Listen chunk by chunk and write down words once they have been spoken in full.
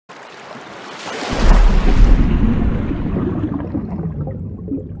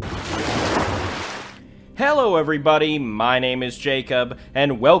Hello everybody, my name is Jacob,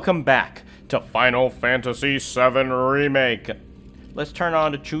 and welcome back to Final Fantasy VII Remake. Let's turn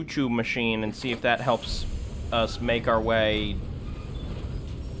on the choo-choo machine and see if that helps us make our way...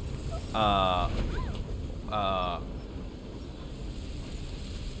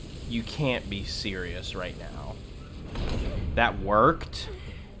 You can't be serious right now. That worked?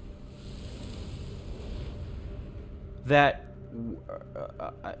 Everybody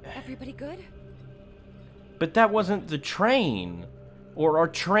good? But that wasn't the train. Or are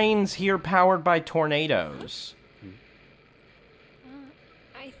trains here powered by tornadoes?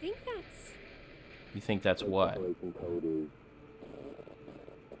 I think that's... You think that's what?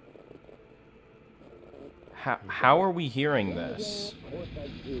 How are we hearing this?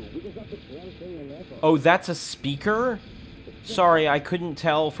 Oh, that's a speaker? Sorry, I couldn't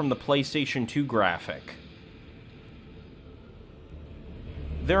tell from the PlayStation 2 graphic.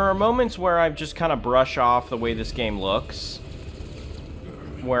 There are moments where I just kind of brush off the way this game looks.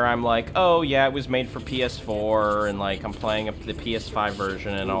 Where I'm like, oh yeah, it was made for PS4, and like, I'm playing up the PS5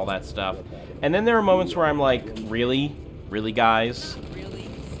 version and all that stuff. And then there are moments where I'm like, really? Really, guys? Really?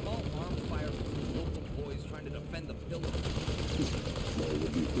 Small arm fire from local boys trying to defend the building.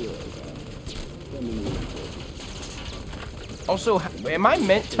 Also, am I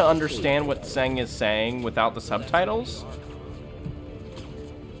meant to understand what Seng is saying without the subtitles?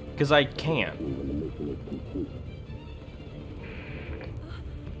 Because I can't.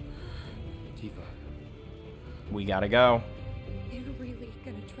 We gotta go. They're really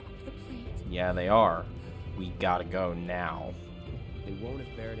gonna drop the plate. Yeah, they are. We gotta go now. They won't if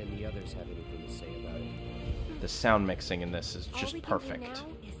Barrett and the others have anything to say about it. The sound mixing in this is All just we can perfect. do now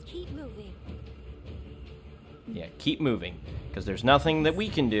is keep moving. Yeah, keep moving. Because there's nothing that we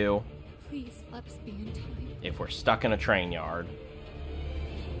can do Please let us be in time. if we're stuck in a train yard.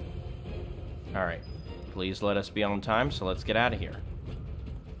 Alright. Please let us be on time, so let's get out of here.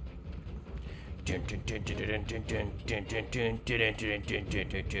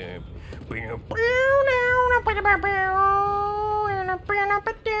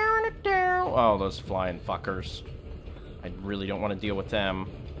 Oh, those flying fuckers. I really don't want to deal with them.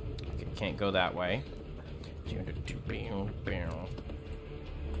 Can't go that way.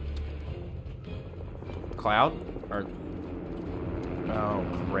 Cloud? Or... Oh,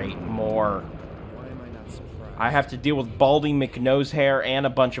 great. More. Why am I not surprised? I have to deal with Baldy McNosehair and a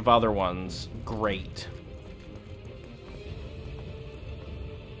bunch of other ones. Great.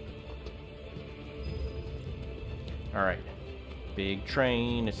 Alright. Big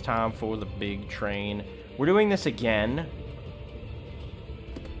train. It's time for the big train. We're doing this again.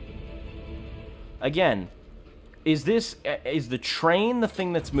 Again. Is the train the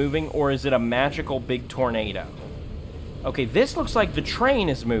thing that's moving, or is it a magical big tornado? Okay, this looks like the train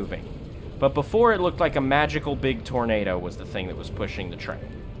is moving. But before it looked like a magical big tornado was the thing that was pushing the train.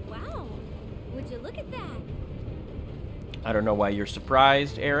 Wow! Would you look at that? I don't know why you're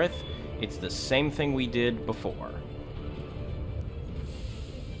surprised, Aerith. It's the same thing we did before.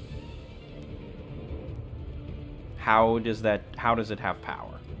 How does it have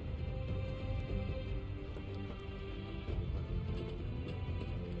power?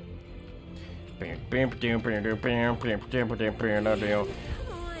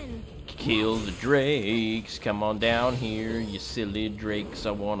 Kill the drakes. Come on down here, you silly drakes.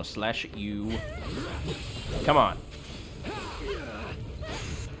 I want to slash at you. Come on.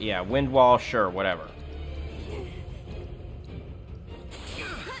 Yeah, wind wall, sure, whatever.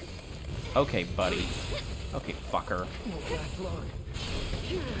 Okay, buddy. Okay, fucker.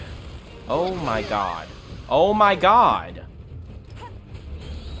 Oh my god. Oh my god!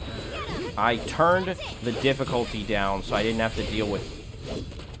 I turned the difficulty down so I didn't have to deal with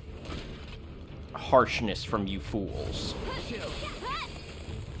harshness from you fools.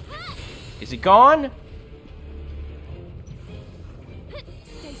 Is it gone?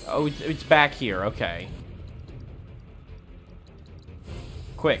 Oh, it's back here. Okay.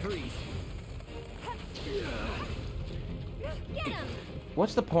 Quick.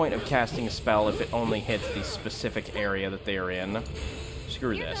 What's the point of casting a spell if it only hits the specific area that they are in?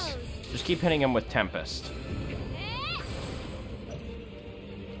 Screw this. Just keep hitting him with Tempest.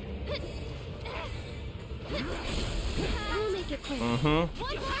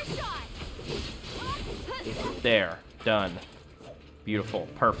 There. Done. Beautiful.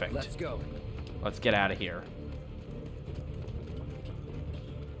 Perfect. Let's go. Let's get out of here.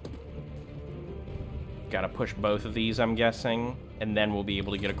 Gotta push both of these, I'm guessing. And then we'll be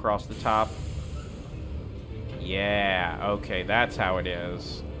able to get across the top. Yeah. Okay, that's how it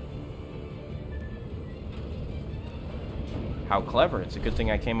is. How clever. It's a good thing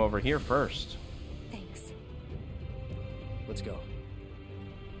I came over here first. Thanks. Let's go.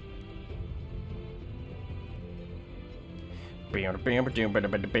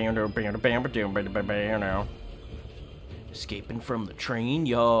 Escaping from the train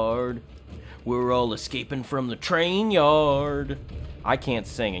yard. We're all escaping from the train yard. I can't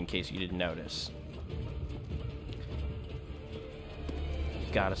sing in case you didn't notice.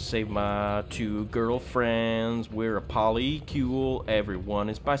 Gotta save my 2 girlfriends. We're a polycule. Everyone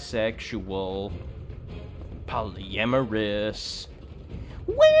is bisexual. Polyamorous.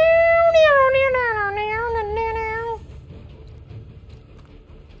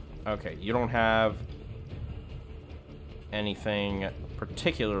 Okay, you don't have anything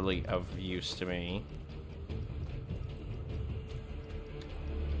particularly of use to me.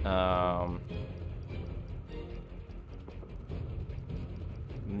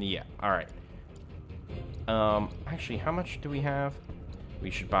 Yeah, alright. Actually, how much do we have? We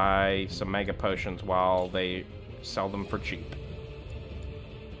should buy some mega potions while they sell them for cheap.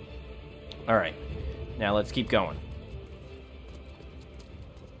 Alright, now let's keep going.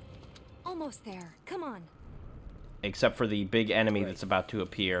 Almost there. Come on. Except for the big enemy that's about to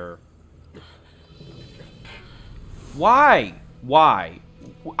appear. Why? Why?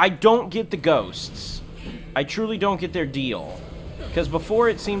 I don't get the ghosts. I truly don't get their deal. Because before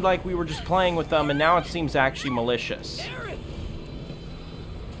it seemed like we were just playing with them, and now it seems actually malicious.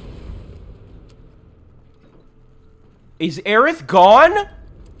 Is Aerith gone?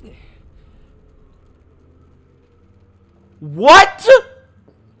 What?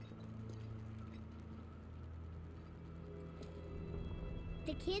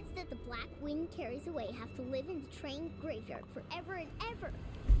 The kids that the Black Wind carries away have to live in the train graveyard forever and ever.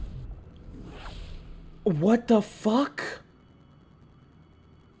 What the fuck?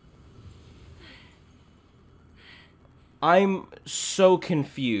 I'm so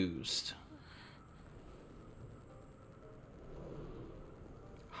confused.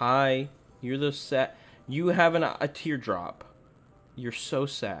 Hi, you're the sad. You have a teardrop. You're so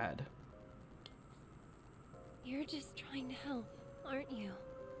sad. You're just trying to help, aren't you?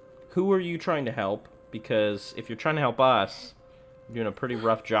 Who are you trying to help? Because if you're trying to help us, you're doing a pretty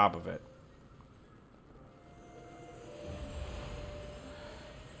rough job of it.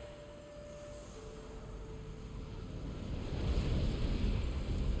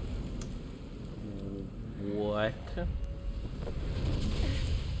 What?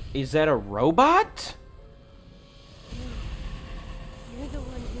 Is that a robot? You're the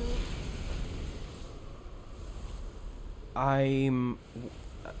one who... I'm...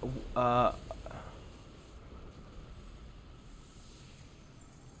 Are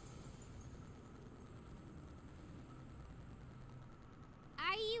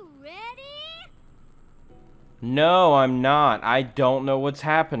you ready? No, I'm not. I don't know what's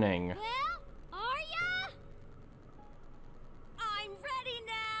happening. Well, are ya? I'm ready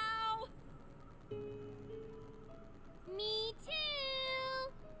now. Me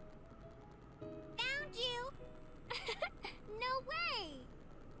too. Found you. No way.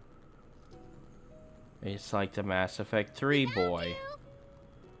 It's like the Mass Effect 3 boy.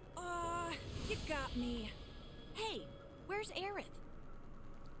 You got me. Hey, where's Aerith?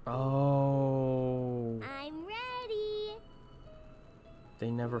 Oh. I'm ready. They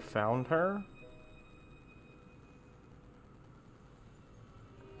never found her?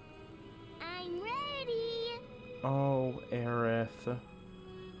 I'm ready. Oh, Aerith.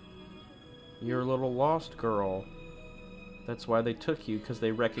 You're a little lost girl. That's why they took you, because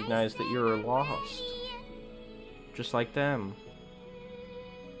they recognized that you're lost. Just like them.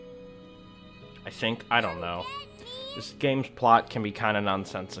 I think. I don't know. This game's plot can be kind of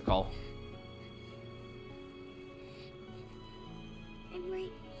nonsensical. I'm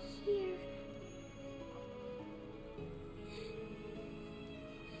right here.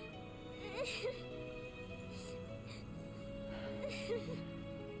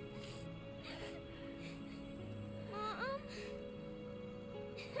 Mom?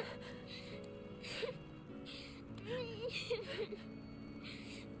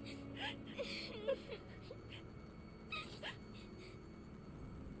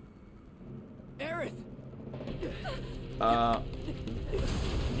 Aerith!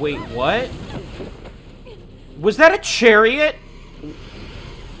 Wait, what? Was that a chariot?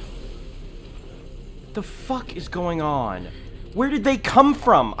 The fuck is going on? Where did they come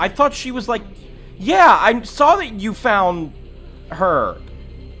from? I thought she was like... Yeah, I saw that you found her.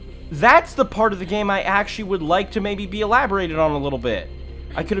 That's the part of the game I actually would like to maybe be elaborated on a little bit.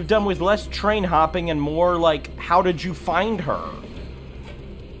 I could have done with less train hopping and more like, how did you find her?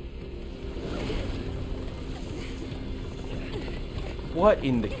 What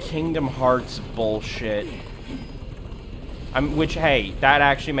in the Kingdom Hearts bullshit? Which, hey, that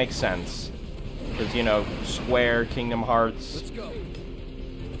actually makes sense. Because, you know, Square, Kingdom Hearts. Let's go.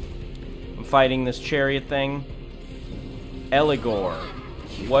 I'm fighting this chariot thing. Eligor.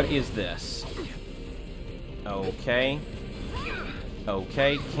 What is this? Okay.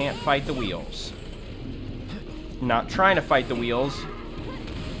 Okay, can't fight the wheels. Not trying to fight the wheels.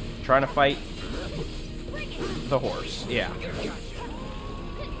 Trying to fight the horse. Yeah.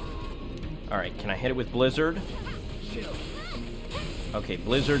 Alright, can I hit it with Blizzard? Okay,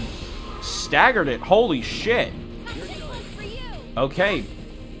 Blizzard staggered it. Holy shit. Okay.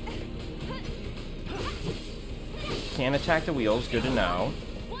 Can't attack the wheels. Good to know.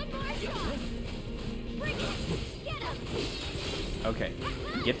 Okay.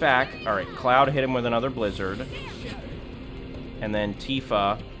 Get back. Alright, Cloud hit him with another Blizzard. And then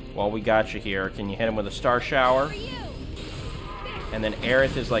Tifa, while we got you here, can you hit him with a Star Shower? And then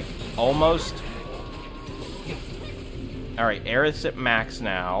Aerith is like almost... Alright, Aerith's at max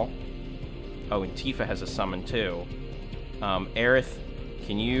now. Oh, and Tifa has a summon too. Aerith,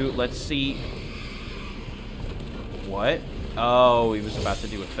 can you... Let's see... What? Oh, he was about to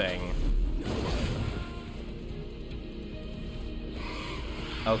do a thing.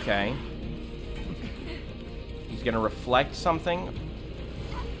 Okay. He's gonna reflect something.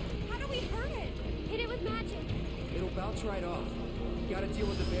 How do we hurt it? Hit it with magic. It'll bounce right off. Gotta deal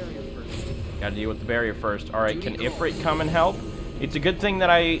with the barrier first. Gotta deal with the barrier first. Alright, can Ifrit come and help? It's a good thing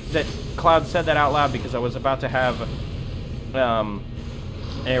that Cloud said that out loud, because I was about to have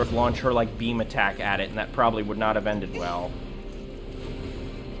Aerith launch her like beam attack at it, and that probably would not have ended well.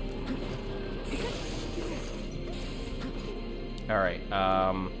 Alright,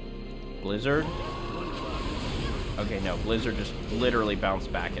 Blizzard? Okay, no, Blizzard just literally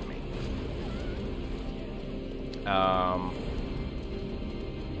bounced back at me.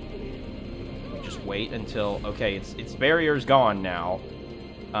 Just wait until... Okay, its barrier's gone now.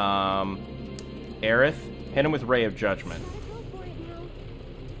 Aerith, hit him with Ray of Judgment.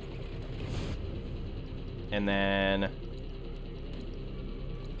 And then...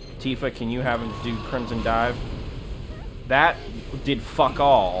 Tifa, can you have him do Crimson Dive? That did fuck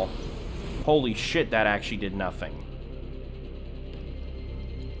all. Holy shit, that actually did nothing.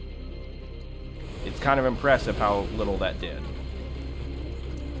 It's kind of impressive how little that did.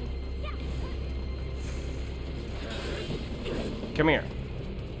 Come here.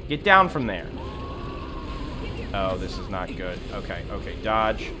 Get down from there. Oh, this is not good. Okay, okay,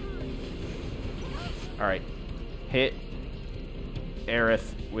 dodge. Alright. Hit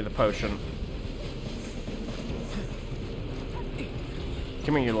Aerith with a potion.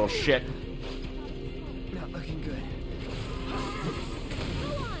 Come here, you little shit. Not looking good.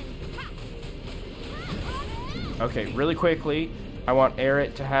 Okay, really quickly, I want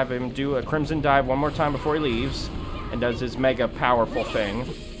Aerith to have him do a Crimson Dive one more time before he leaves, and does his mega powerful thing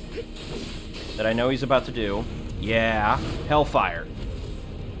that I know he's about to do. Yeah, Hellfire.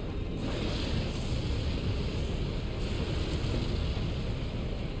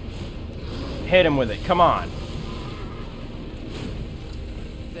 Hit him with it, come on.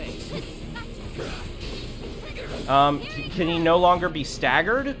 Can he no longer be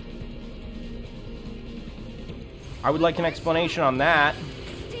staggered? I would like an explanation on that.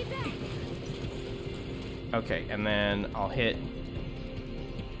 Okay, and then I'll hit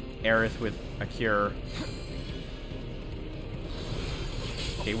Aerith with a cure.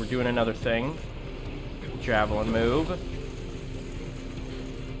 Okay, we're doing another thing. Javelin move.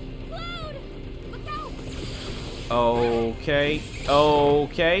 Okay,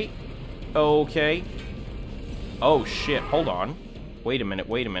 okay, okay. Oh shit, hold on. Wait a minute,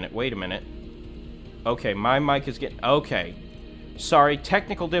 wait a minute, wait a minute. Okay, my mic is getting... Okay. Sorry,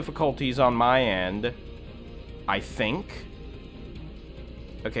 technical difficulties on my end. I think.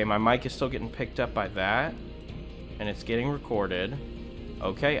 Okay, my mic is still getting picked up by that. And it's getting recorded.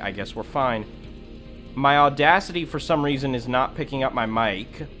 Okay, I guess we're fine. My Audacity, for some reason, is not picking up my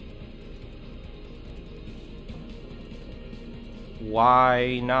mic.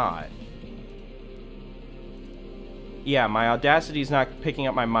 Why not? Yeah, my Audacity is not picking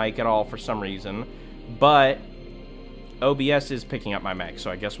up my mic at all for some reason. But OBS is picking up my mic, so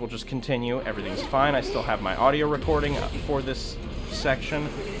I guess we'll just continue. Everything's fine. I still have my audio recording for this section.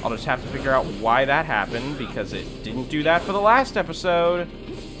 I'll just have to figure out why that happened, because it didn't do that for the last episode.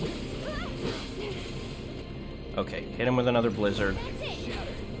 Okay, hit him with another Blizzard.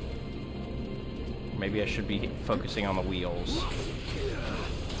 Maybe I should be focusing on the wheels.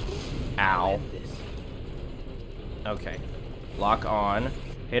 Ow. Okay. Lock on.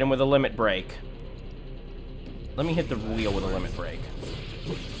 Hit him with a limit break. Let me hit the wheel with a limit break.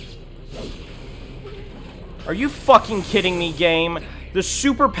 Are you fucking kidding me, game? The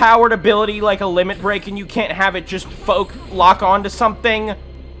super-powered ability like a limit break and you can't have it just lock onto something?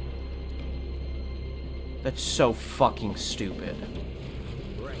 That's so fucking stupid.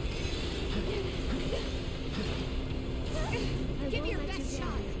 Give your best shot.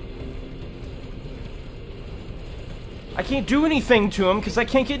 I can't do anything to him because I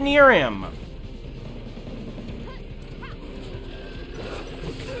can't get near him.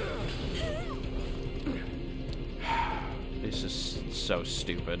 This is so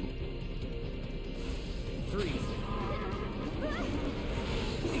stupid. Freeze.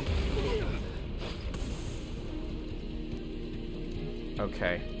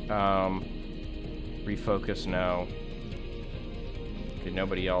 Okay. Refocus, no. Okay,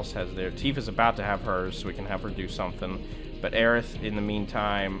 nobody else has their. Tifa's about to have hers, so we can have her do something. But Aerith, in the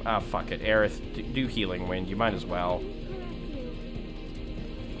meantime, fuck it. Aerith, do Healing Wind. You might as well.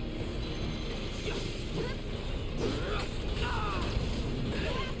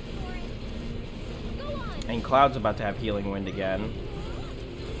 And Cloud's about to have Healing Wind again.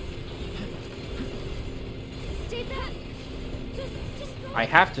 Stay back. Just I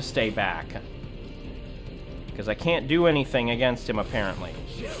have to stay back. Because I can't do anything against him, apparently.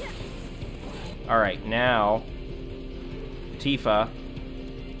 Alright, now... Tifa.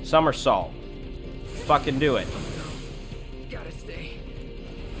 Somersault. Fucking do it. Gotta stay.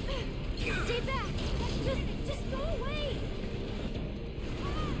 stay back. Just go away.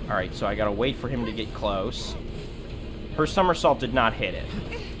 Alright, so I gotta wait for him to get close. Her somersault did not hit it.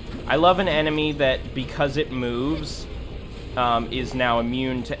 I love an enemy that, because it moves, is now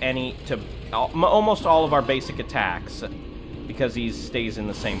immune to almost all of our basic attacks, because he stays in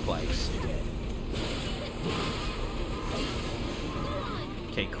the same place.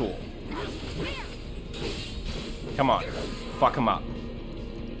 Okay, cool. Come on. Fuck him up.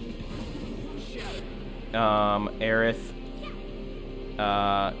 Aerith.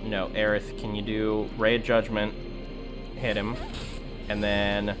 No, Aerith, can you do Ray of Judgment? Hit him. And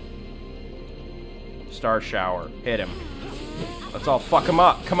then... Star Shower. Hit him. Let's all fuck him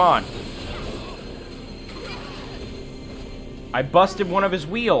up. Come on. I busted one of his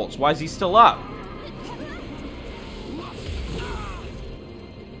wheels. Why is he still up?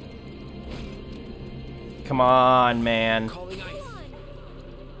 Come on, man. Calling ice.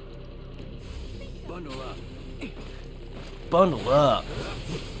 Bundle up. Bundle up.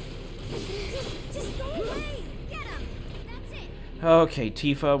 Just go away. Get him. That's it. Okay,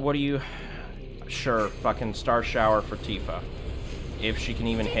 Tifa, what do you... Sure, fucking Star Shower for Tifa. If she can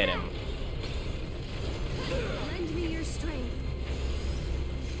even hit him. Lend me your strength.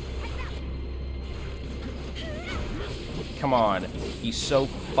 Come on. He's so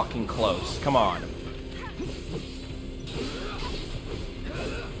fucking close. Come on.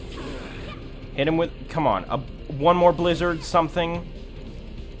 Hit him with... Come on. One more blizzard, something.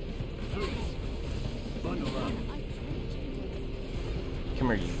 Bundle up. Come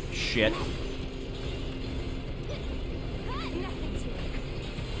here, you shit.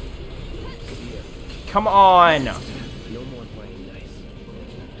 Come on! No more playing nice.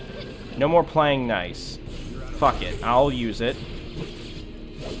 No more playing nice. Fuck it. I'll use it.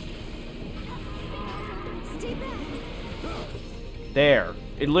 Stay back. There.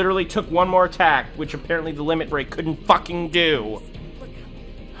 It literally took one more attack, which apparently the limit break couldn't fucking do.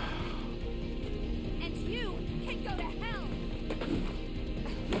 And you can go to hell.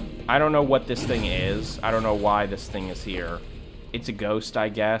 I don't know what this thing is. I don't know why this thing is here. It's a ghost, I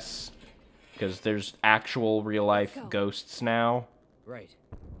guess. Because there's actual real-life ghosts now. Right.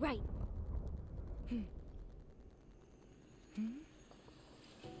 Right.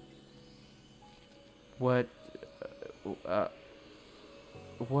 What?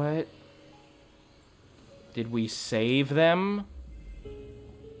 What? Did we save them?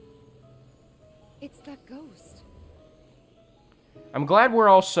 It's that ghost. I'm glad we're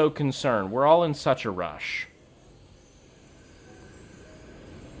all so concerned. We're all in such a rush.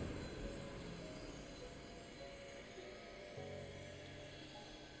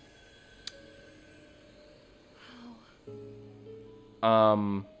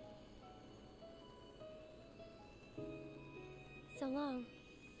 So long.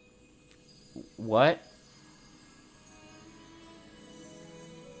 What?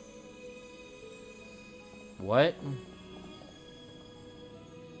 What?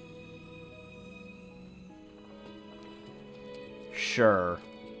 Sure.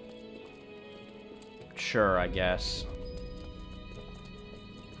 Sure, I guess.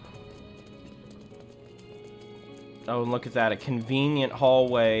 Oh, and look at that. A convenient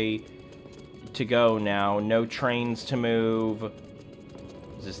hallway to go now. No trains to move.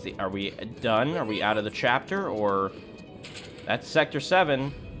 Is this the... Are we done? Are we out of the chapter? Or... That's Sector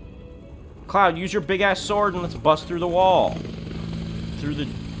 7. Cloud, use your big-ass sword and let's bust through the wall. Through the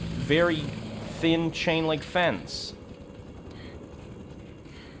very thin chain-link fence.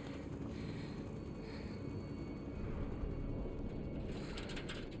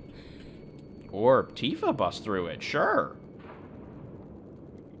 Or Tifa bust through it, sure.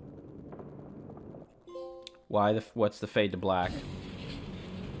 What's the fade to black?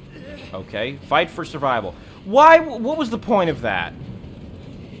 Okay, fight for survival. Why? What was the point of that?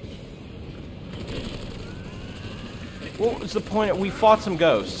 What was the point? We fought some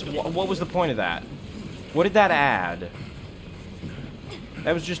ghosts. What was the point of that? What did that add?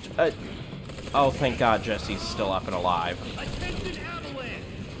 That was just a... Oh, thank God Jesse's still up and alive. Attention, Avalanche!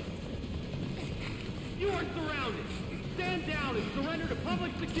 You are surrounded. Stand down and surrender to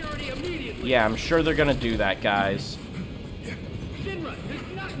public security immediately. Yeah, I'm sure they're gonna do that, guys. Shinra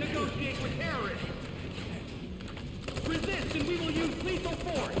does not negotiate with terrorists. Resist and we will use lethal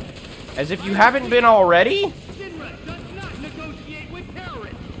force. As if you haven't been already? Shinra does not negotiate with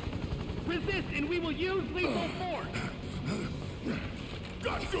terrorists. Resist and we will use lethal force.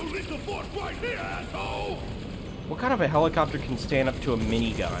 Got your lethal force right here, asshole! What kind of a helicopter can stand up to a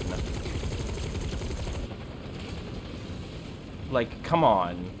minigun? Like, come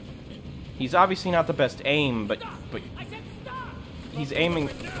on. He's obviously not the best aim, but he's aiming.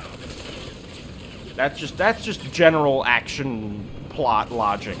 That's just general action plot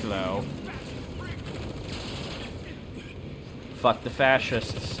logic, though. Fuck the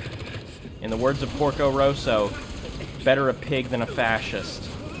fascists. In the words of Porco Rosso, better a pig than a fascist.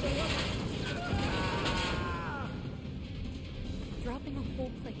 Dropping a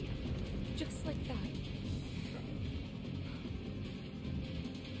whole plate. Just like that.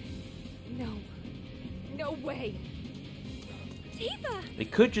 No. No way. Tifa!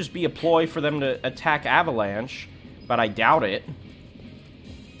 It could just be a ploy for them to attack Avalanche, but I doubt it.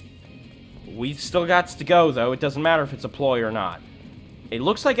 We still got to go, though. It doesn't matter if it's a ploy or not. It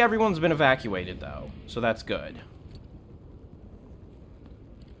looks like everyone's been evacuated, though, so that's good.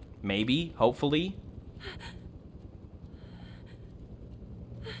 Maybe, hopefully.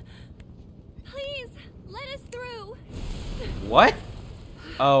 Please, let us through. What?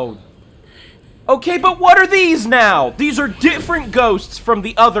 Oh. Okay, but what are these now? These are different ghosts from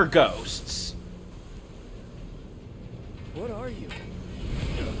the other ghosts. What are you?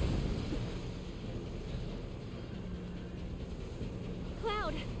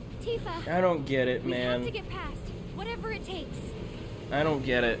 Cloud, Tifa. I don't get it, We have man. to get past, whatever it takes. I don't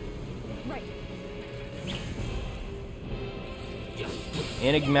get it. Right.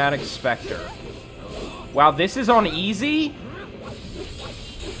 Enigmatic Spectre. Wow, this is on easy?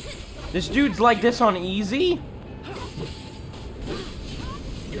 This dude's like this on easy?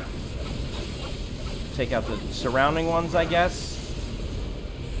 Take out the surrounding ones, I guess.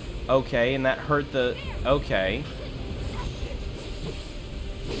 Okay, and that hurt the... Okay.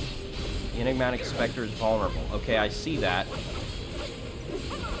 The Enigmatic Spectre is vulnerable. Okay, I see that.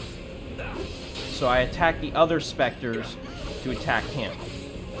 So I attack the other specters to attack him.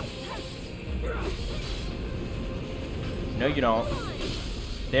 No, you don't.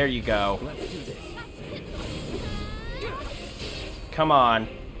 There you go. Come on.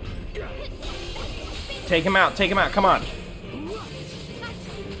 Take him out, come on.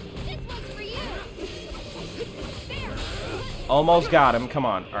 Almost got him, come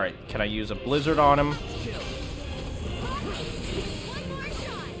on. Alright, can I use a blizzard on him?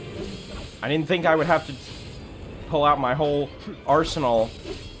 I didn't think I would have to pull out my whole arsenal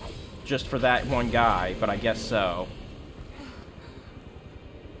just for that one guy, but I guess so.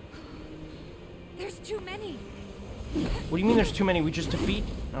 There's too many. What do you mean there's too many? We just defeat...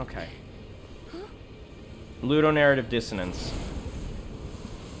 Okay. Ludonarrative dissonance.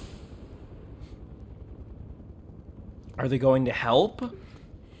 Are they going to help?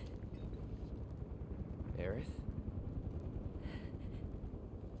 Aerith?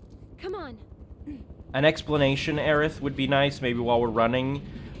 Come on. An explanation, Aerith, would be nice, maybe while we're running.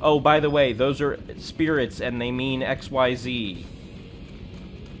 Oh, by the way, those are spirits, and they mean XYZ.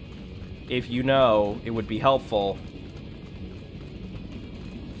 If you know, it would be helpful.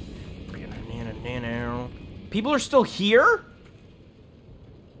 People are still here?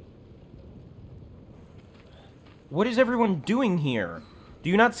 What is everyone doing here? Do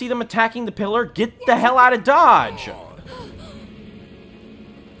you not see them attacking the pillar? Get the hell out of Dodge!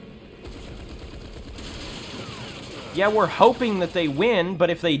 Yeah, we're hoping that they win, but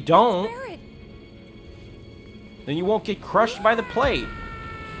if they don't, Barret. then you won't get crushed by the plate.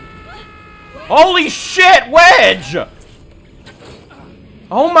 Holy shit, Wedge!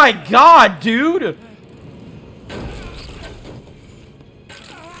 Oh my god, dude!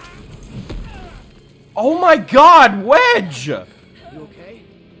 Oh my god, Wedge! You okay?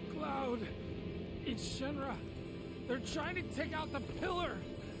 Cloud, it's Shinra. They're trying to take out the pillar.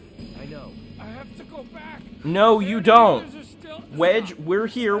 I know. I have to go back. No, you The don't. others are still- Wedge, we're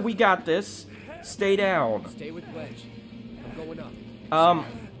here. We got this. Stay down. Stay with Wedge. I'm going up.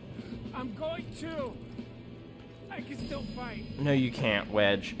 I'm going to. I can still fight. No, you can't,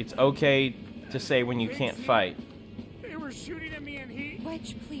 Wedge. It's okay to say when you can't fight. They were shooting at me and he...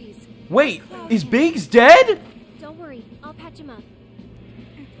 Wedge, please. Wait, is Biggs dead? Don't worry. I'll patch him up.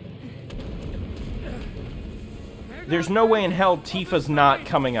 There's no way in hell Tifa's not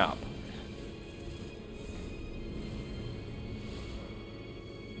coming up.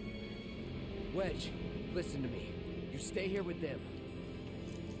 Wedge, listen to me. You stay here with them.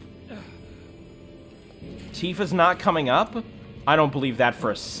 Tifa's not coming up? I don't believe that for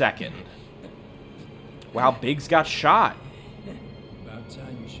a second. Wow, Biggs got shot. About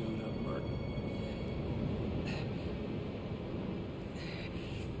time you showed up, Mark.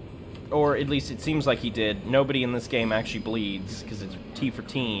 Or at least it seems like he did. Nobody in this game actually bleeds, because it's T for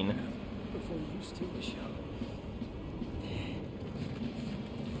teen. Before you steal the show.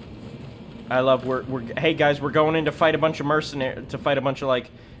 I love hey guys, we're going in to fight a bunch of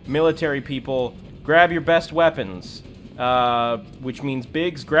like military people. Grab your best weapons. Which means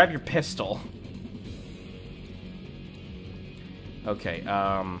Biggs, grab your pistol. Okay,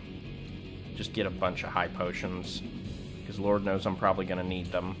 just get a bunch of high potions, because Lord knows I'm probably gonna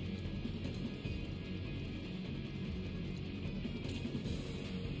need them.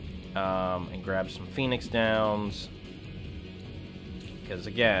 And grab some Phoenix Downs, because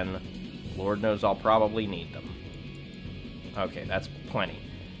again, Lord knows I'll probably need them. Okay, that's plenty.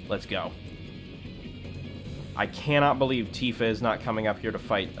 Let's go. I cannot believe Tifa is not coming up here to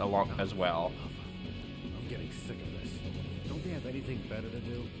fight along as well. I'm getting sick of this. Don't they have anything better to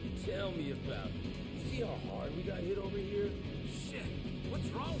do? Tell me about it. See how hard we got hit over here? Shit, what's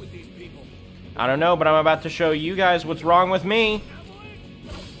wrong with these people? I don't know, but I'm about to show you guys what's wrong with me.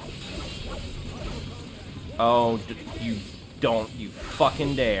 Oh, you don't you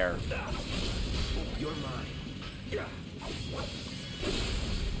fucking dare. You're mine.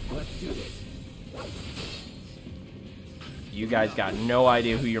 Let's do this. You guys got no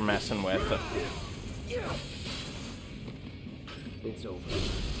idea who you're messing with. It's over.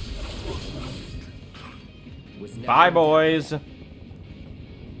 Bye, boys.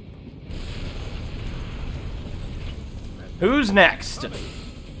 Who's next?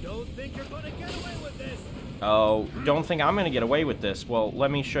 Don't think you're gonna get away with this. Oh, don't think I'm gonna get away with this. Well,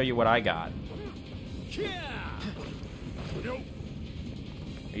 let me show you what I got. Yeah. Nope.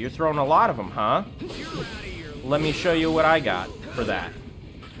 You're throwing a lot of them, huh? You're out of here. Let me show you what I got for that.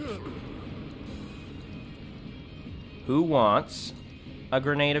 Who wants a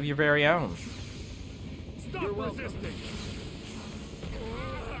grenade of your very own? Stop resisting.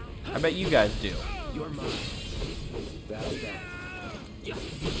 I bet you guys do. You're mine. That's that.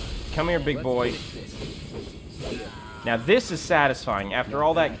 Come here, big boy. Now this is satisfying. After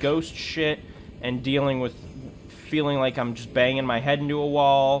all that ghost shit and dealing with feeling like I'm just banging my head into a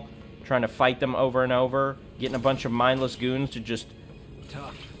wall, trying to fight them over and over, getting a bunch of mindless goons to just...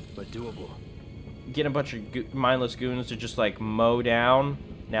 Tough, but doable. Getting a bunch of mindless goons to just, like, mow down.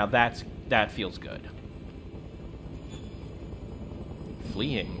 Now that feels good.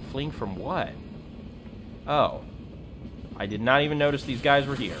 Fleeing? Fleeing from what? Oh. I did not even notice these guys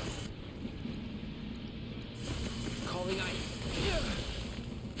were here. Calling ice.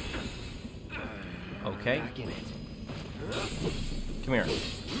 Okay. Back in it. Come here.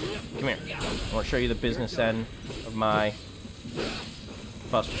 Come here. I want to show you the business end of my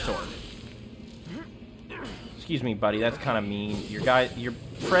Buster Sword. Excuse me, buddy. That's kind of mean. Your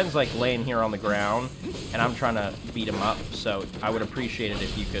friend's like laying here on the ground, and I'm trying to beat him up. So I would appreciate it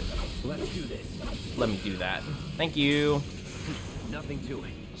if you could Let's do this. let me do that. Thank you. Nothing to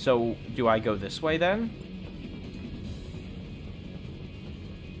it. So do I go this way then?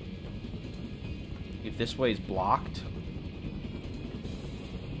 If this way is blocked.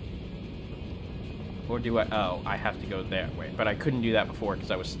 Or do I... Oh, I have to go that way. But I couldn't do that before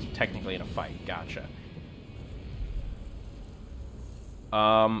because I was technically in a fight. Gotcha.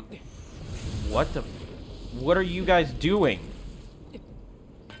 What the... What are you guys doing?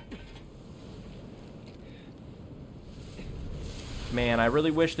 Man, I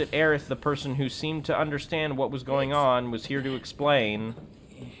really wish that Aerith, the person who seemed to understand what was going on, was here to explain.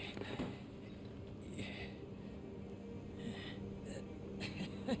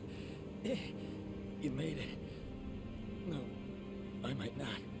 You made it. No, I might not.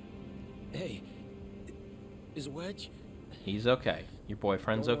 Is Wedge? He's okay. Your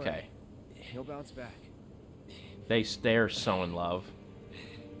boyfriend's Don't worry. okay. He'll bounce back. They're so in love.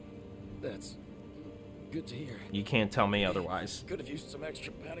 That's good to hear. You can't tell me otherwise. Could have used some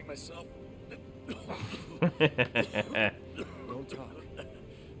extra padding myself. Don't talk.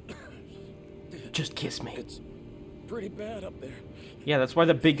 Just kiss me. It's pretty bad up there. Yeah, that's why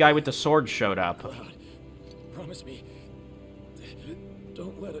the big guy with the sword showed up. Cloud, promise me.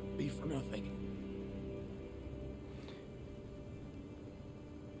 Don't let it be for nothing.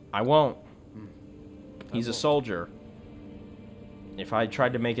 I won't. He's a soldier. If I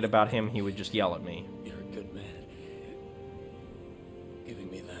tried to make it about him, he would just yell at me. You're a good man.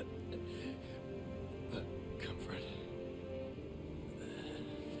 Giving me that comfort.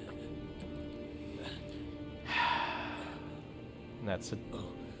 That's it.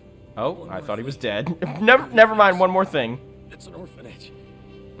 Oh, I thought he was dead. Never mind. One more thing. It's an orphanage.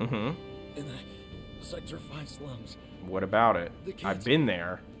 Mm-hmm. In the Sector 5 slums. What about it? The kids- I've been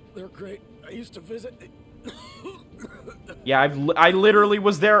there. They're great. I used to visit. Yeah, I literally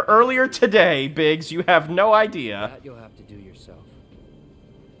was there earlier today, Biggs. You have no idea. That you'll have to do yourself.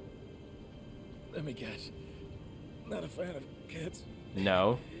 Let me guess. Not a fan of kids.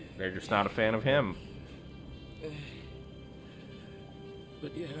 No, they're just not a fan of him.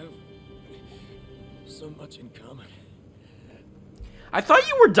 But you have so much in common. I thought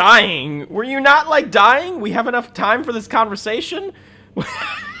you were dying. Were you not, like, dying? We have enough time for this conversation?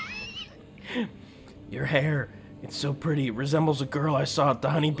 Your hair, it's so pretty. It resembles a girl I saw at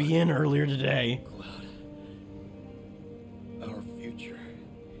the Honey Bee Inn earlier today. Cloud, our future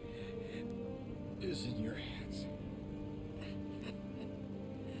is in your hands.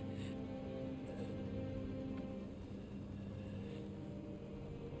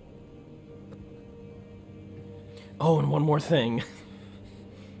 Oh, and one more thing.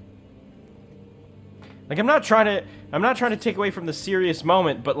 Like, I'm not trying to take away from the serious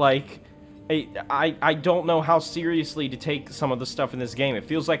moment, but like, I don't know how seriously to take some of the stuff in this game. It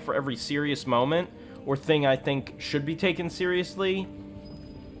feels like for every serious moment or thing I think should be taken seriously,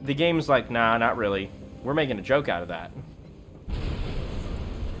 the game's like, nah, not really. We're making a joke out of that.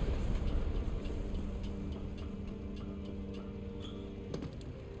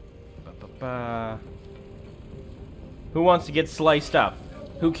 Ba-ba-ba. Who wants to get sliced up?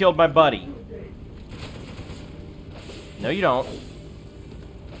 Who killed my buddy? No, you don't.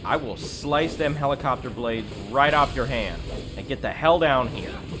 I will slice them helicopter blades right off your hand. And get the hell down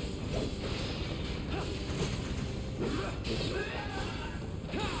here.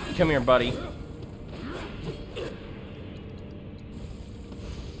 Come here, buddy.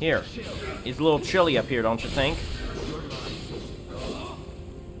 Here. It's a little chilly up here, don't you think?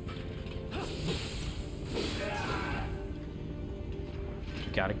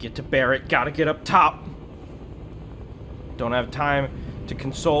 Gotta get to Barrett. Gotta get up top. Don't have time to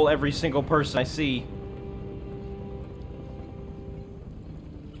console every single person I see.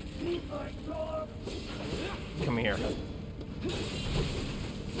 Come here.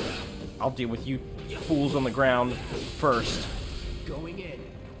 I'll deal with you fools on the ground first. Going in.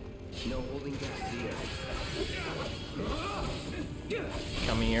 No holding back here.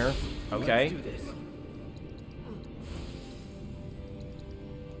 Come here. Okay. Let's do this.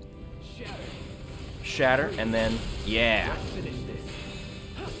 Shatter, and then, yeah. Finish this.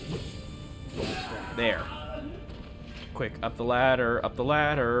 There. Quick, up the ladder, up the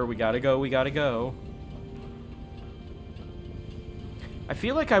ladder. We gotta go, we gotta go. I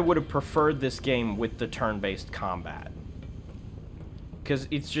feel like I would have preferred this game with the turn-based combat. Because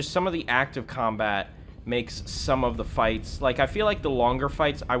it's just some of the active combat makes some of the fights... Like, I feel like the longer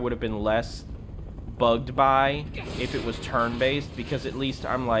fights I would have been less bugged by if it was turn-based. Because at least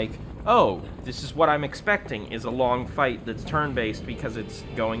I'm like, oh, this is what I'm expecting, is a long fight that's turn-based because it's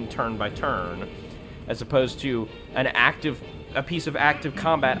going turn by turn. As opposed to a piece of active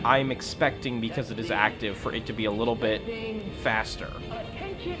combat I'm expecting because it is active for it to be a little bit faster.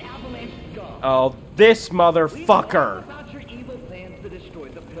 Attention, Avalanche scum. Oh, this motherfucker! About your evil plans to destroy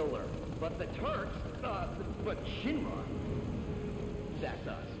the pillar, but the Turks, but Shinra, that's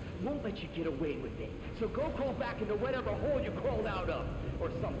us, won't let you get away with it. So go crawl back into whatever hole you crawled out of, or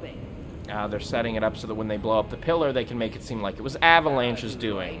something. They're setting it up so that when they blow up the pillar, they can make it seem like it was Avalanche's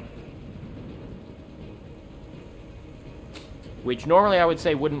doing. Which normally I would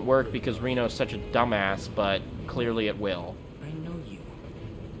say wouldn't work because Reno's such a dumbass, but clearly it will. I know you.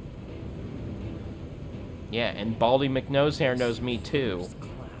 Yeah, and Baldy McNosehair knows me too.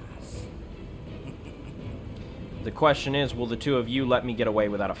 Class. The question is, will the two of you let me get away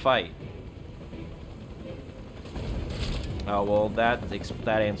without a fight? Oh, well, that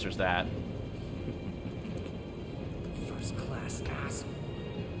answers that. cheap-ass ass.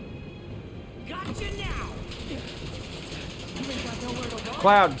 Gotcha now! You ain't got nowhere to run.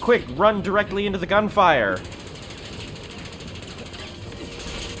 Cloud, quick, run directly into the gunfire.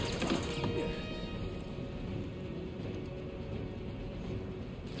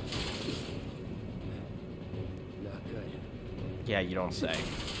 Not good. Yeah, you don't say.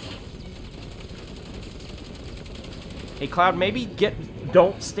 Hey, Cloud, maybe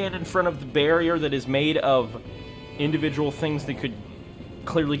don't stand in front of the barrier that is made of individual things that could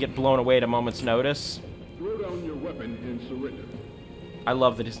clearly get blown away at a moment's notice. Throw down your weapon and surrender. I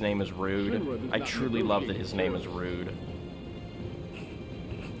love that his name is Rude. I truly love that his name is Rude.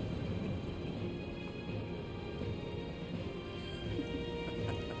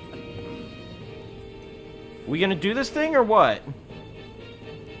 We gonna do this thing or what?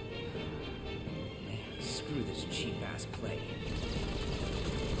 Screw this cheap-ass play.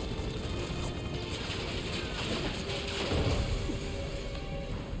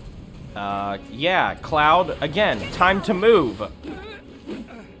 Yeah, Cloud, again, time to move.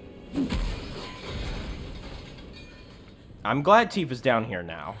 I'm glad Tifa's down here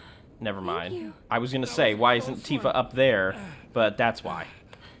now. Never mind. I was gonna say, why isn't Tifa up there? But that's why.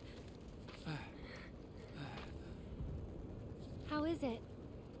 How is it?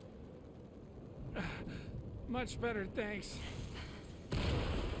 Much better, thanks.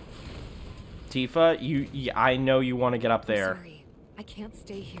 Tifa, I know you want to get up there. Sorry, I can't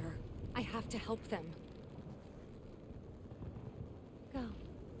stay here. I have to help them. Go.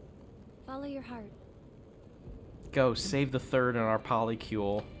 Follow your heart. Go, save the third in our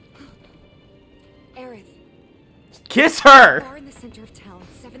polycule. Aerith, Kiss her! far in the center of town,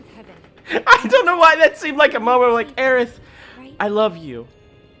 7th Heaven. I don't know why that seemed like a moment like, Aerith, Right? I love you.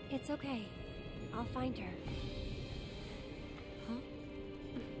 It's okay. I'll find her. Huh?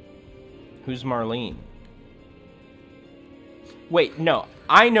 Who's Marlene? Wait, no.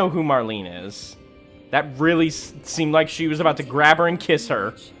 I know who Marlene is. That really seemed like she was about to grab her and kiss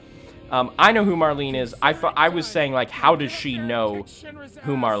her. I know who Marlene is. I was saying, like, how does she know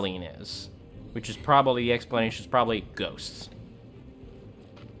who Marlene is? Which is probably, the explanation is probably ghosts.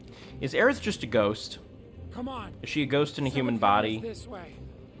 Is Aerith just a ghost? Come on. Is she a ghost in a human body? This way.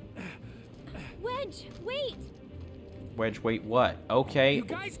 Wedge, wait! Wedge, wait, what? Okay, You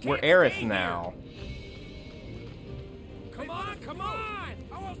guys we're can't Aerith stay now. Come on, come on!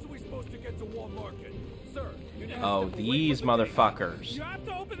 How else are we supposed to get to Wall Market? Sir, you need to Oh, step away these from the gate. motherfuckers. You have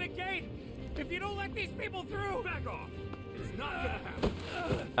to open the gate! If you don't let these people through, back off! It's not gonna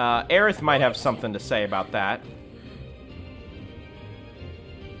happen. Aerith might have something to say about that.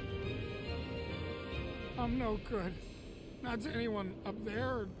 I'm no good. Not to anyone up there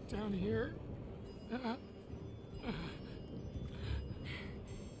or down here.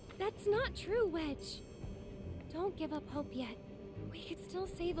 That's not true, Wedge. Don't give up hope yet. We could still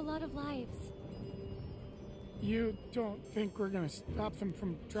save a lot of lives. You don't think we're gonna stop them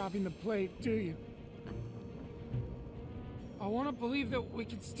from dropping the plate, do you? I want to believe that we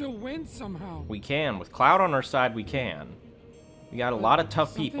can still win somehow. We can. With Cloud on our side, we can. We got a lot of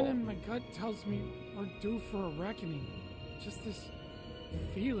tough people. Something in my gut tells me we're due for a reckoning. Just this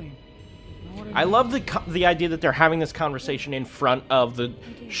feeling. Know what I mean? love the idea that they're having this conversation in front of the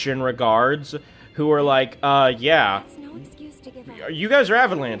Shinra guards, who are like, yeah, That's no excuse to give up. you guys are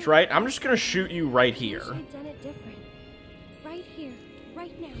Avalanche, right? I'm just gonna shoot you right here. I wish I'd done it different. Right here,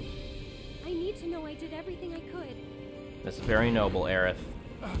 right now. I need to know I did everything I could. That's very noble, Aerith.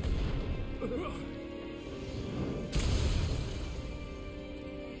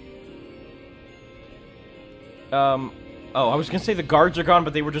 Oh, I was gonna say the guards are gone,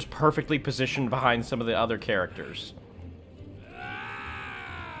 but they were just perfectly positioned behind some of the other characters.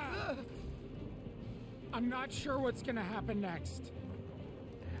 I'm not sure what's gonna happen next.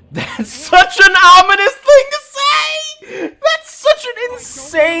 That's such an ominous thing to say! That's such an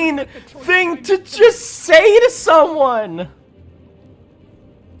insane thing to just say to someone!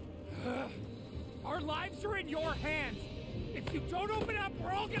 Our lives are in your hands. If you don't open up,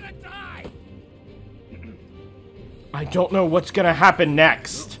 we're all gonna die. I don't know what's gonna happen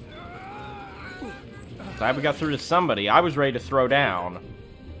next. Glad we got through to somebody. I was ready to throw down.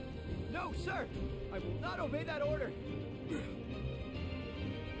 No, sir! I will not obey that order!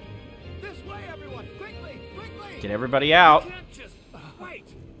 This way, everyone! Quickly! Quickly! Get everybody out. Can't just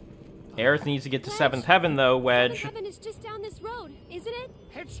wait. Aerith needs to get to 7th Heaven, though, Wedge. 7th Heaven is just down this road, isn't it?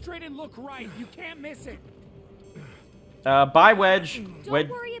 Head straight and look right. You can't miss it. Bye, Wedge. Don't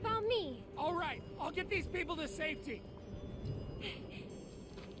worry about me. All right, I'll get these people to safety.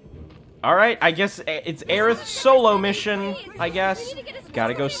 Alright, I guess it's Aerith's solo mission, I guess.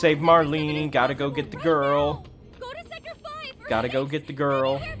 Gotta go save Marlene, gotta go get the girl. Go to Sector 5 or Gotta go get the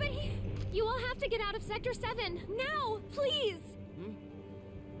girl. Everybody, you all have to get out of Sector 7 now, please.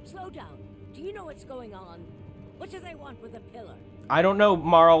 Slow down. Do you know what's going on? What do they want with the pillar? I don't know,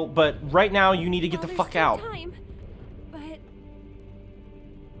 Marl, but right now you need to get the There's fuck still out. Time, but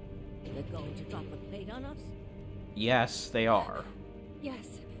They're going to drop a plate on us? Yes, they are.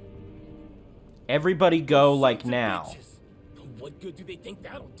 yes. Everybody go, like, now. What good do they think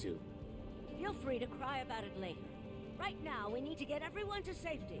that'll do? Feel free to cry about it later. Right now, we need to get everyone to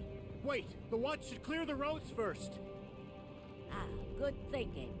safety. Wait, the watch should clear the roads first. Ah, good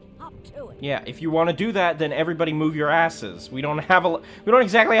thinking. Hop to it. Yeah, if you want to do that, then everybody move your asses. We don't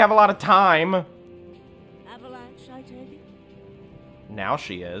exactly have a lot of time. Avalanche, I take it? Now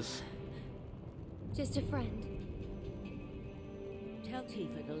she is. Just a friend. Tell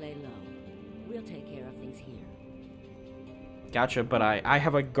Tifa to lay low. We'll take care of things here. Gotcha, but I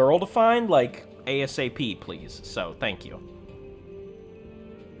have a girl to find, like, ASAP, please. So, thank you.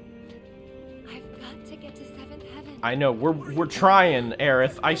 I've got to get to 7th Heaven. I know, we're trying,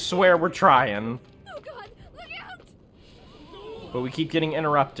 Aerith. I swear we're trying. Oh God, look out! But we keep getting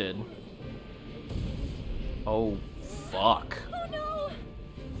interrupted. Oh, fuck. Oh no!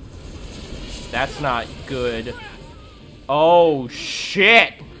 That's not good. Oh,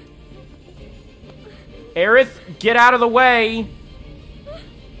 shit! Aerith, get out of the way!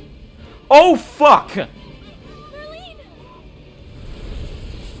 Oh, fuck! Marlene!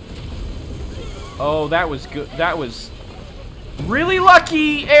 Oh, that was good. That was really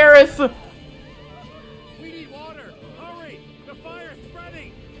lucky, Aerith! We need water. Hurry! The fire's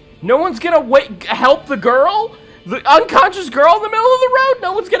spreading. No one's gonna help the girl? The unconscious girl in the middle of the road?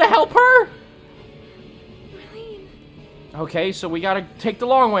 No one's gonna help her? Marlene! Okay, so we gotta take the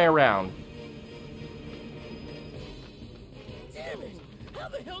long way around. Damn it! How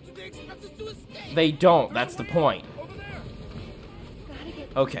the hell do they expect us to escape? They don't, that's the point. Over there. Gotta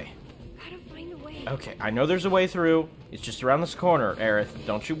get... Okay, Gotta find a way. okay, I know there's a way through. It's just around this corner, Aerith.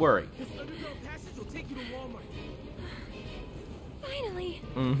 Don't you worry. This underground passage will take you to Walmart. Finally!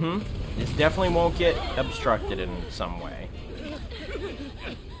 Mm-hmm. This definitely won't get obstructed in some way.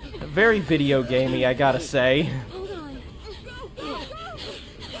 Very video gamey, I gotta say. Hold on.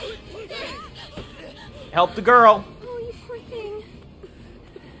 Help the girl. Oh, you poor thing.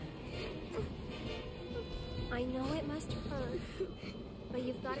 I know it must hurt, but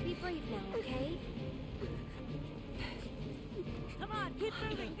you've got to be brave now, okay? Come on, keep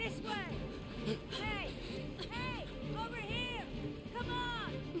moving this way. Hey! Hey! Over here! Come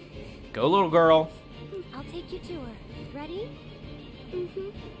on! Go, little girl. I'll take you to her. Ready? Mm-hmm.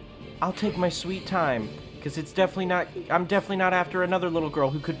 I'll take my sweet time, because it's definitely not... I'm definitely not after another little girl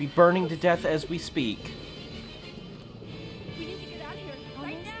who could be burning to death as we speak. We need to get out of here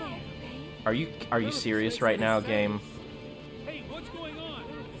right Almost now. there, okay? Are you serious right now, game? Hey, what's going on?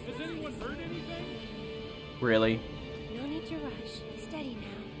 Has anyone heard anything? Really? No need to rush. Steady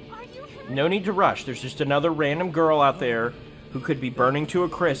now. Are you hurt? No need to rush. There's just another random girl out there who could be burning to a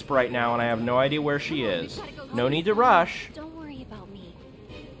crisp right now, and I have no idea where she is. No need to rush. Don't worry about me.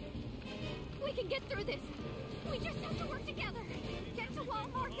 We can get through this. We just have to work together. Get to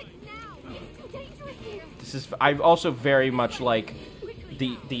Walmart now. It's too dangerous here. This is... I also very much like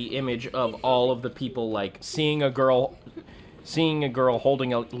the image of all of the people, like, seeing a girl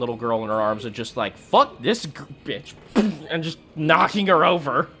holding a little girl in her arms and just like, fuck this bitch, and just knocking her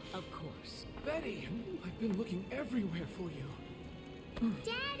over. Of course. Betty, I've been looking everywhere for you.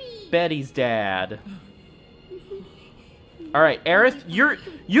 Daddy! Betty's dad. All right, Aerith,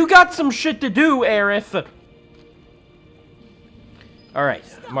 you got some shit to do, Aerith. All right,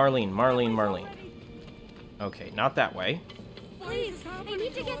 Marlene. Okay, not that way. Please, I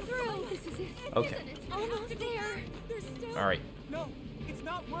need to get through. This is it. Okay. Isn't it? Almost there. There's still... All right. No, it's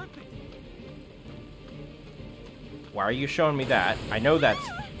not worth it. Why are you showing me that? I know that's...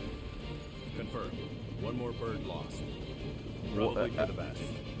 Confirmed. One more bird lost. Probably for the best.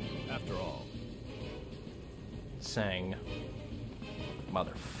 After all. Saying.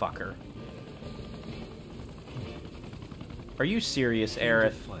 Motherfucker. Are you serious,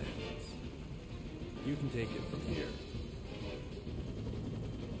 Aerith? Plans. You can take it from here.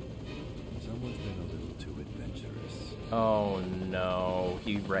 Someone's been a little too adventurous. Oh no,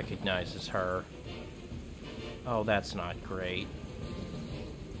 he recognizes her. Oh, that's not great.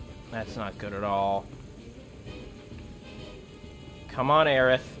 That's not good at all. Come on,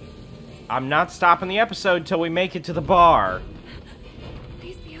 Aerith. I'm not stopping the episode till we make it to the bar.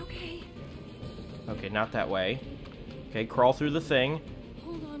 Please be okay. Okay, not that way. Okay, crawl through the thing.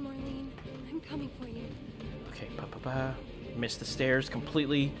 Hold on, Marlene. I'm coming for you. Okay, missed the stairs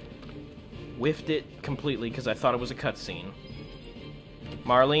completely. Whiffed it completely because I thought it was a cutscene.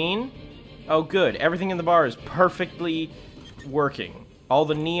 Marlene? Oh, good. Everything in the bar is perfectly working. All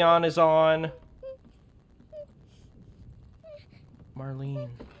the neon is on. Marlene.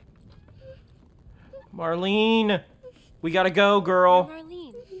 Marlene! We gotta go, girl. You're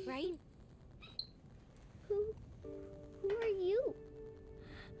Marlene, right? Who are you?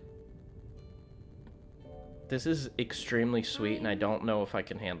 This is extremely sweet, and I don't know if I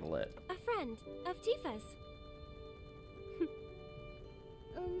can handle it. A friend of Tifa's.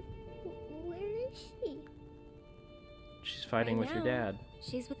 Where is she? She's fighting with your dad.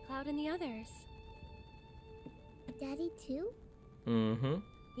 She's with Cloud and the others. Daddy too? Mm-hmm.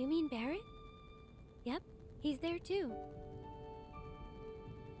 You mean Barrett? Yep, he's there too.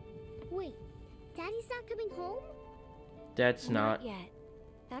 Wait, Daddy's not coming home? That's not... yet.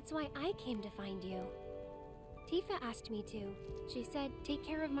 That's why I came to find you. Tifa asked me to. She said, take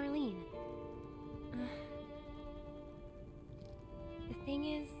care of Marlene. The thing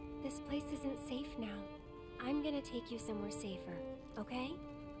is, this place isn't safe now. I'm gonna take you somewhere safer, okay?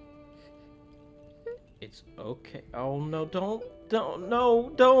 It's okay. Oh, no, don't.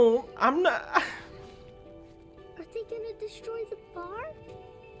 No, don't. I'm not... Are they gonna destroy the bar?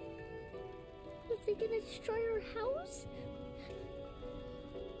 Are they gonna destroy our house?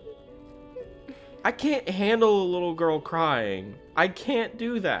 I can't handle a little girl crying. I can't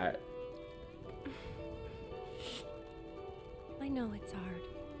do that. I know it's hard.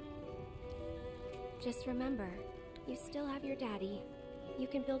 Just remember, you still have your daddy. You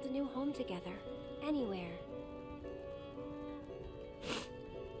can build a new home together, anywhere.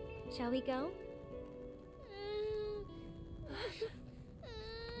 Shall we go?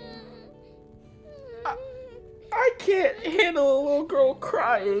 I can't handle a little girl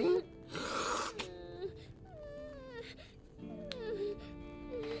crying.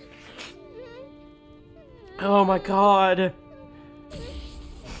 Oh my god.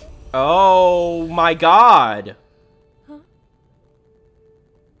 Oh my god. Huh?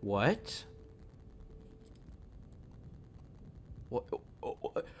 What?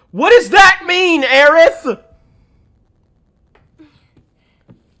 What does that mean, Aerith?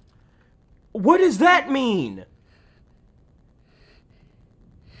 What does that mean?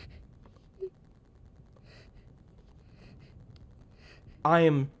 I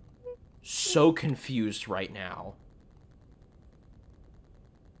am so confused right now.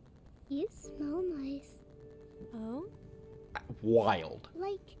 You smell nice. Oh? Wild.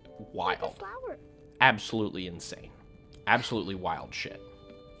 Like Wild. a flower. Absolutely insane. Absolutely wild shit.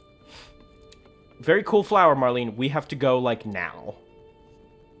 Very cool flower, Marlene. We have to go, like, now.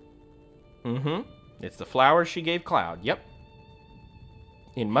 Mm-hmm. It's the flower she gave Cloud. Yep.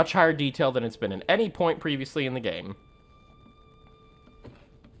 In much higher detail than it's been at any point previously in the game.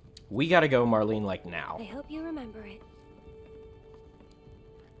 We gotta go, Marlene, like, now. I hope you remember it.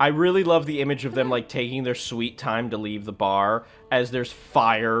 I really love the image of them, like, taking their sweet time to leave the bar as there's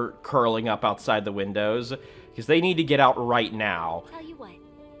fire curling up outside the windows. Because they need to get out right now. Tell you what,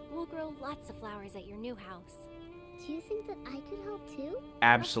 we'll grow lots of flowers at your new house. Do you think that I could help too?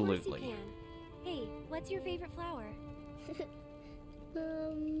 Absolutely. Of course you can. Hey, what's your favorite flower?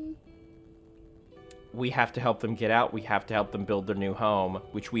 We have to help them get out. We have to help them build their new home,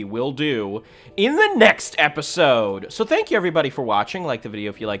 which we will do in the next episode. So thank you, everybody, for watching. Like the video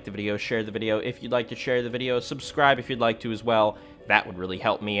if you liked the video. Share the video if you'd like to share the video. Subscribe if you'd like to as well. That would really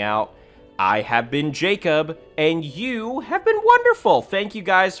help me out. I have been Jacob, and you have been wonderful. Thank you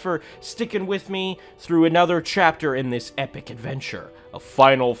guys for sticking with me through another chapter in this epic adventure of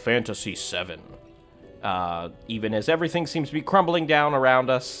Final Fantasy VII. Even as everything seems to be crumbling down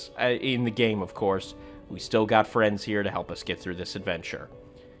around us, in the game, of course, we still got friends here to help us get through this adventure.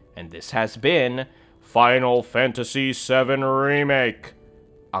 And this has been Final Fantasy VII Remake.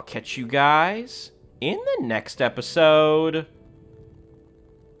 I'll catch you guys in the next episode.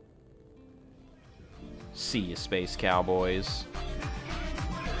 See you, Space Cowboys.